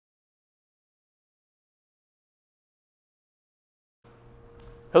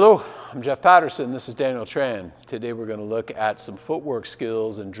Hello, I'm Jeff Patterson. This is Daniel Tran. Today we're going to look at some footwork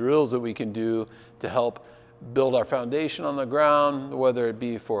skills and drills that we can do to help build our foundation on the ground, whether it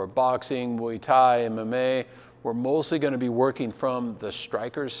be for boxing, Muay Thai, MMA. We're mostly going to be working from the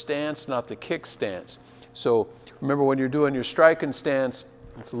striker's stance, not the kick stance. So remember, when you're doing your striking stance,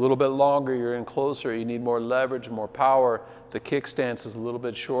 it's a little bit longer, you're in closer, you need more leverage, more power. The kick stance is a little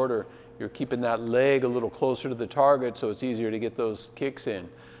bit shorter. You're keeping that leg a little closer to the target, so it's easier to get those kicks in.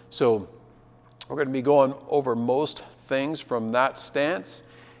 So we're going to be going over most things from that stance.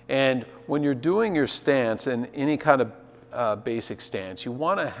 And when you're doing your stance in any kind of basic stance, you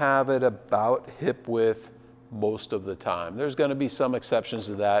want to have it about hip width most of the time. There's going to be some exceptions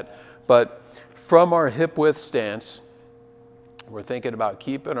to that, but from our hip width stance, we're thinking about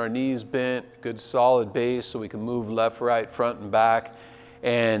keeping our knees bent, good solid base so we can move left, right, front, and back,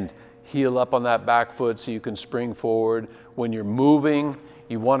 and heel up on that back foot so you can spring forward. When you're moving,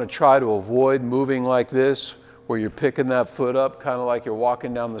 you want to try to avoid moving like this, where you're picking that foot up, kind of like you're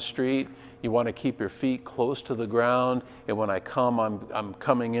walking down the street. You want to keep your feet close to the ground, and when I come, I'm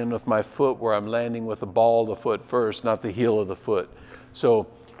coming in with my foot where I'm landing with the ball of the foot first, not the heel of the foot. So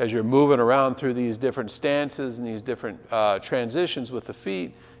as you're moving around through these different stances and these different transitions with the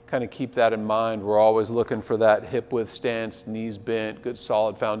feet, kind of keep that in mind. We're always looking for that hip width stance, knees bent, good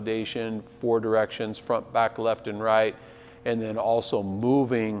solid foundation, 4 directions, front, back, left, and right, and then also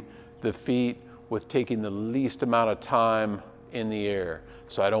moving the feet with taking the least amount of time in the air.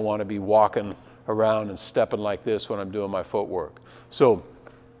 So I don't want to be walking around and stepping like this when I'm doing my footwork. So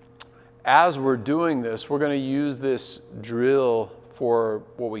as we're doing this, we're going to use this drill for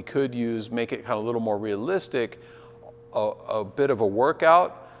what we could use, make it kind of a little more realistic, a bit of a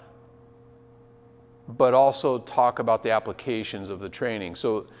workout, but also talk about the applications of the training.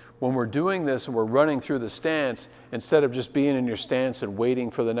 So when we're doing this and we're running through the stance, instead of just being in your stance and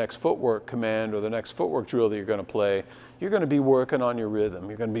waiting for the next footwork command or the next footwork drill that you're going to play, you're going to be working on your rhythm.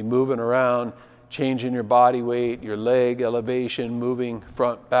 You're going to be moving around, changing your body weight, your leg elevation, moving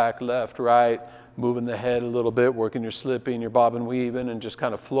front, back, left, right, moving the head a little bit, working your slipping, your bob and weaving, and just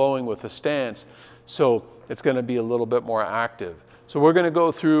kind of flowing with the stance. So it's going to be a little bit more active. So we're going to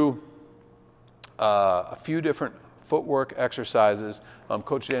go through a few different footwork exercises.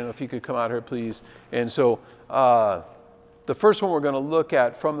 Coach Daniel, if you could come out here, please. And so the first one we're going to look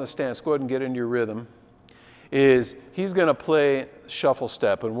at from the stance, go ahead and get into your rhythm, is he's going to play shuffle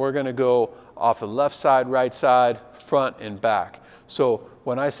step, and we're going to go off the left side, right side, front, and back. So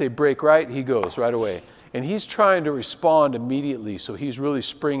when I say break right, he goes right away. And he's trying to respond immediately, so he's really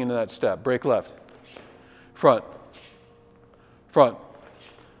springing into that step. Break left, front, front,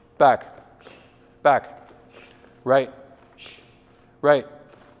 back, back, right, right,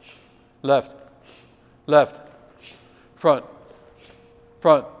 left, left, front,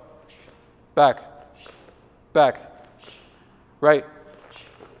 front, back, back, right,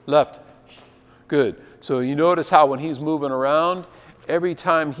 left. Good. So you notice how when he's moving around, every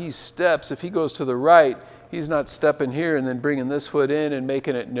time he steps, if he goes to the right, he's not stepping here and then bringing this foot in and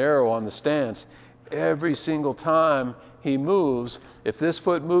making it narrow on the stance. Every single time he moves, if this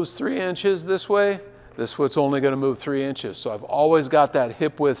foot moves 3 inches this way, this foot's only going to move 3 inches. So I've always got that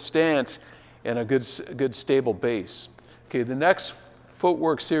hip width stance and a good stable base. Okay, the next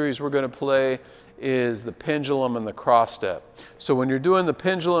footwork series we're going to play is the pendulum and the cross step. So when you're doing the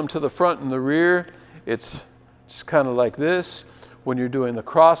pendulum to the front and the rear, it's just kind of like this. When you're doing the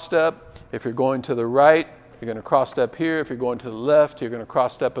cross step, if you're going to the right, you're going to cross step here. If you're going to the left, you're going to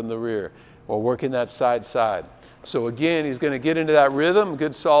cross step in the rear. We're working that side side. So again, he's going to get into that rhythm,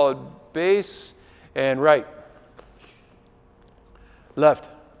 good solid base, and right, left,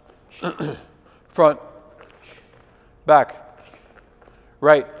 front, back,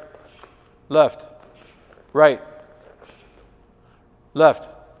 right, left, right, left,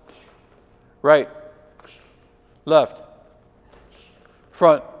 right, left,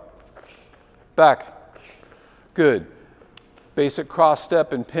 front, back. Good. Basic cross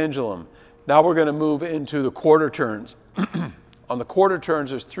step and pendulum. Now we're going to move into the quarter turns. On the quarter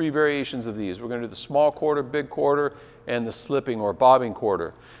turns, there's 3 variations of these. We're going to do the small quarter, big quarter, and the slipping or bobbing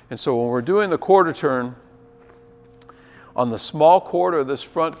quarter. And so when we're doing the quarter turn, on the small quarter, this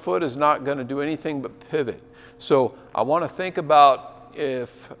front foot is not going to do anything but pivot. So I want to think about,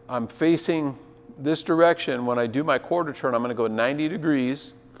 if I'm facing this direction, when I do my quarter turn, I'm going to go 90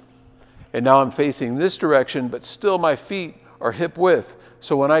 degrees. And now I'm facing this direction, but still my feet are hip width.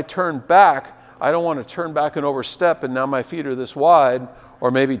 So when I turn back, I don't want to turn back and overstep and now my feet are this wide,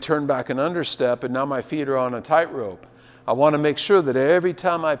 or maybe turn back and understep and now my feet are on a tightrope. I want to make sure that every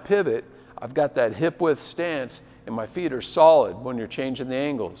time I pivot, I've got that hip width stance and my feet are solid when you're changing the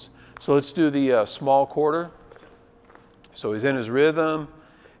angles. So let's do the small quarter. So he's in his rhythm,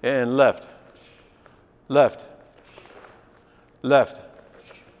 and left, left, left,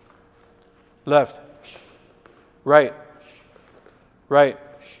 left, right, right,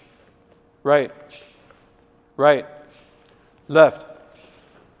 right, right, left,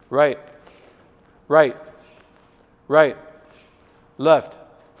 right, right, right, left,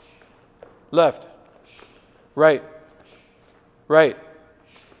 left, right, right.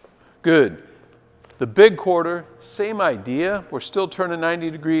 Good. The big quarter, same idea. We're still turning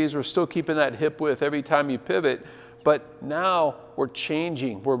 90 degrees. We're still keeping that hip width every time you pivot. But now we're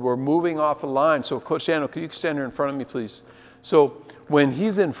changing. We're moving off the line. So Coach Daniel, could you stand here in front of me, please? So when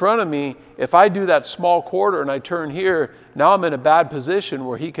he's in front of me, if I do that small quarter and I turn here, now I'm in a bad position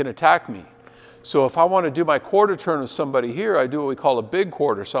where he can attack me. So if I want to do my quarter turn with somebody here, I do what we call a big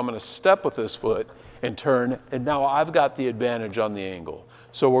quarter. So I'm going to step with this foot and turn, and now I've got the advantage on the angle.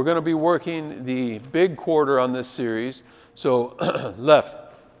 So we're going to be working the big quarter on this series. So left,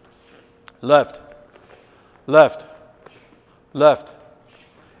 left, left, left,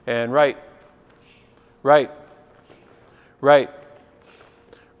 and right, right, right,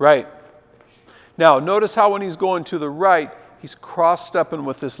 right. Now notice how when he's going to the right, he's cross-stepping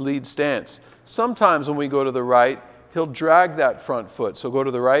with this lead stance. Sometimes when we go to the right, he'll drag that front foot. So go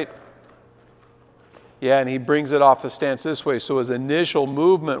to the right. Yeah, and he brings it off the stance this way. So his initial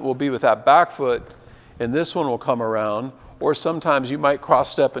movement will be with that back foot, and this one will come around. Or sometimes you might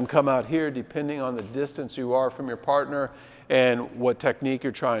cross step and come out here depending on the distance you are from your partner and what technique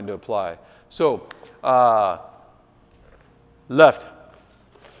you're trying to apply. So left,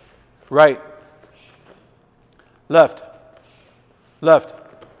 right, left, left,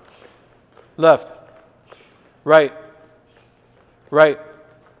 left, right, right,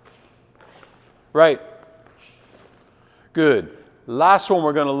 right. Good. Last one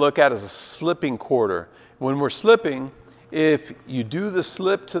we're going to look at is a slipping quarter. When we're slipping, if you do the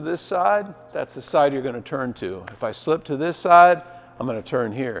slip to this side, that's the side you're going to turn to. If I slip to this side, I'm going to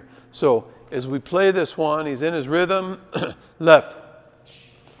turn here. So as we play this one, he's in his rhythm. Left,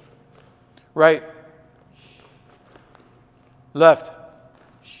 right, left,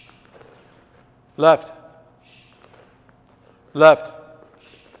 left, left,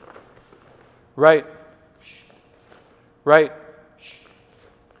 right, right,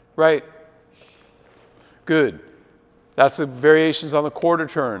 right. Good. That's the variations on the quarter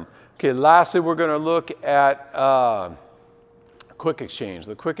turn. Okay, lastly, we're going to look at quick exchange.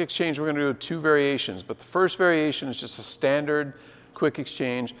 The quick exchange, we're going to do two variations, but the first variation is just a standard quick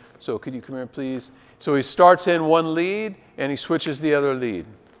exchange. So could you come here, please? So he starts in one lead, and he switches the other lead,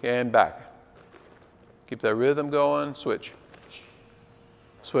 and back. Keep that rhythm going. Switch,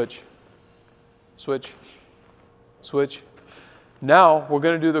 switch, switch, switch. Now we're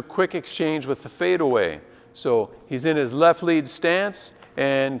going to do the quick exchange with the fadeaway. So he's in his left lead stance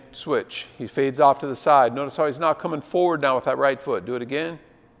and switch. He fades off to the side. Notice how he's not coming forward now with that right foot. Do it again.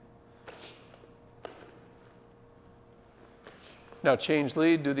 Now change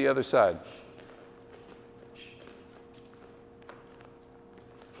lead, do the other side.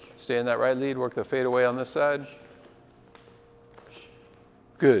 Stay in that right lead, work the fadeaway on this side.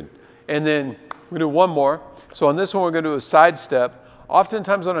 Good. And then we're going to do one more. So on this one, we're going to do a side step.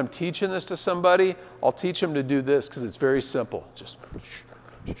 Oftentimes when I'm teaching this to somebody, I'll teach them to do this because it's very simple. Just,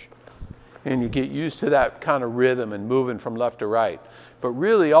 and you get used to that kind of rhythm and moving from left to right. But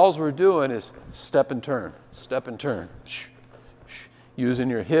really, all we're doing is step and turn, using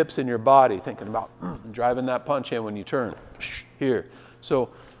your hips and your body, thinking about driving that punch in when you turn here. So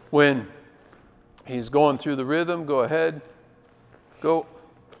when he's going through the rhythm, go ahead, go,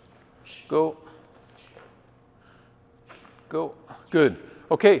 go, go. Good.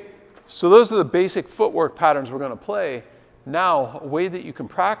 Okay, so those are the basic footwork patterns we're going to play. Now, a way that you can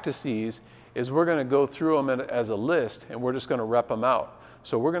practice these is we're going to go through them as a list, and we're just going to rep them out.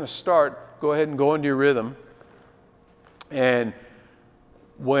 So we're going to start, go ahead and go into your rhythm. And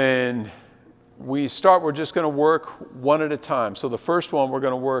when we start, we're just going to work one at a time. So the first one, we're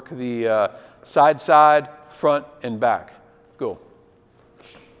going to work the side, side, front, and back. Go.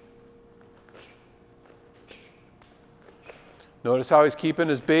 Notice how he's keeping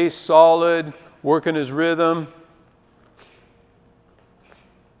his base solid, working his rhythm.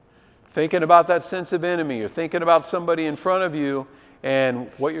 Thinking about that sense of enemy. You're thinking about somebody in front of you and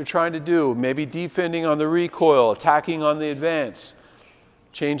what you're trying to do. Maybe defending on the recoil, attacking on the advance,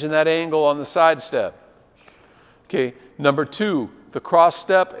 changing that angle on the side step. Okay, number two, the cross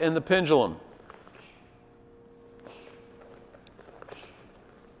step and the pendulum.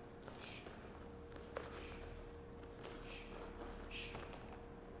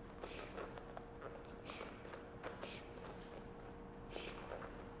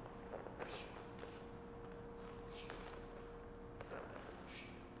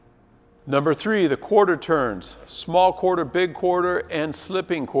 Number 3, the quarter turns. Small quarter, big quarter, and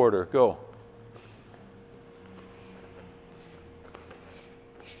slipping quarter. Go.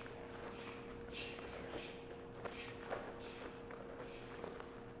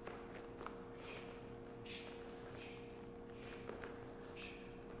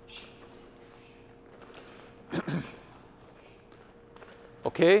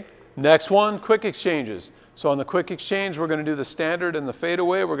 Okay, next one, quick exchanges. So on the quick exchange, we're going to do the standard and the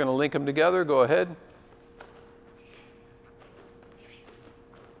fadeaway. We're going to link them together. Go ahead.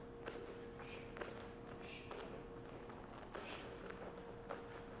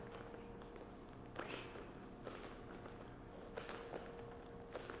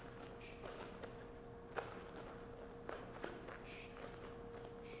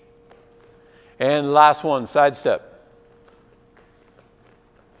 And last one, side step.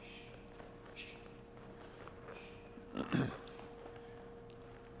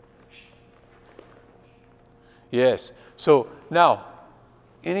 Yes. So now,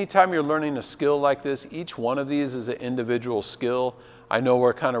 anytime you're learning a skill like this, each one of these is an individual skill. I know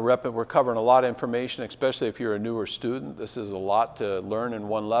we're kind of we're covering a lot of information, especially if you're a newer student. This is a lot to learn in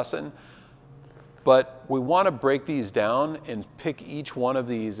one lesson. But we want to break these down and pick each one of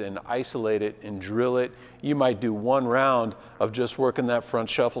these and isolate it and drill it. You might do one round of just working that front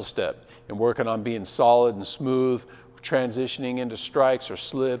shuffle step and working on being solid and smooth, transitioning into strikes or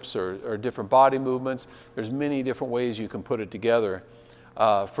slips or different body movements. There's many different ways you can put it together.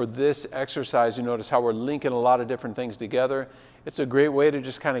 For this exercise, you notice how we're linking a lot of different things together. It's a great way to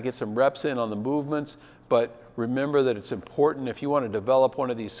just kind of get some reps in on the movements, but remember that it's important if you want to develop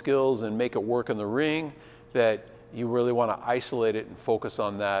one of these skills and make it work in the ring, that you really want to isolate it and focus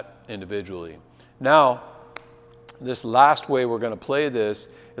on that individually. Now, this last way we're going to play this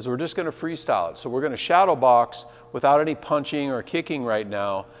is we're just going to freestyle it. So we're going to shadow box without any punching or kicking right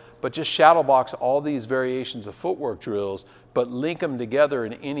now, but just shadow box all these variations of footwork drills, but link them together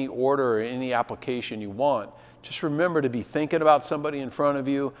in any order or any application you want. Just remember to be thinking about somebody in front of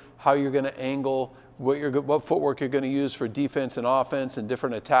you, how you're going to angle, what footwork you're going to use for defense and offense and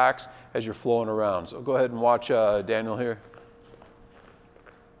different attacks as you're flowing around. So go ahead and watch Daniel here.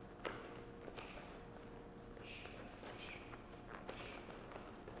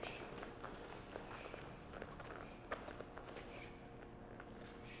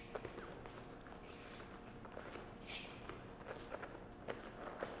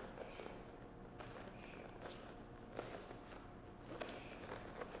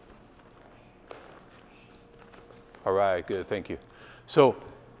 All right, good, thank you. So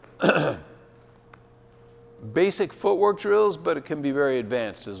basic footwork drills, but it can be very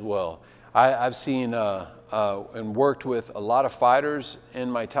advanced as well. I've seen and worked with a lot of fighters in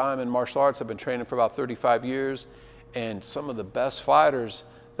my time in martial arts. I've been training for about 35 years, and some of the best fighters,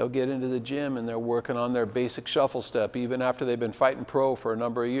 they'll get into the gym and they're working on their basic shuffle step. Even after they've been fighting pro for a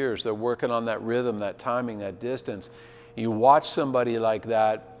number of years, they're working on that rhythm, that timing, that distance. You watch somebody like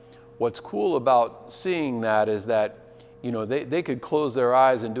that, what's cool about seeing that is that, you know, they could close their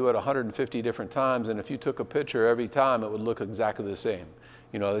eyes and do it 150 different times, and if you took a picture every time, it would look exactly the same.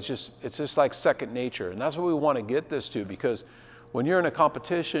 You know, it's just like second nature, and that's what we want to get this to, because when you're in a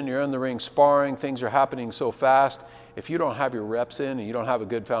competition, you're in the ring sparring, things are happening so fast. If you don't have your reps in and you don't have a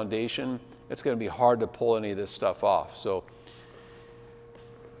good foundation, it's going to be hard to pull any of this stuff off. So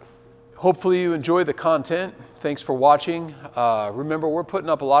hopefully you enjoy the content. Thanks for watching. Remember, we're putting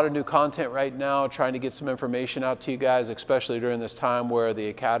up a lot of new content right now, trying to get some information out to you guys, especially during this time where the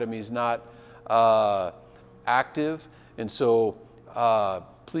Academy is not active. And so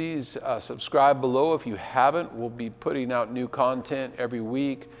please subscribe below if you haven't. We'll be putting out new content every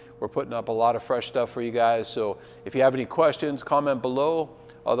week. We're putting up a lot of fresh stuff for you guys. So if you have any questions, comment below.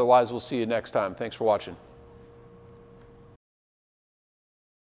 Otherwise, we'll see you next time. Thanks for watching.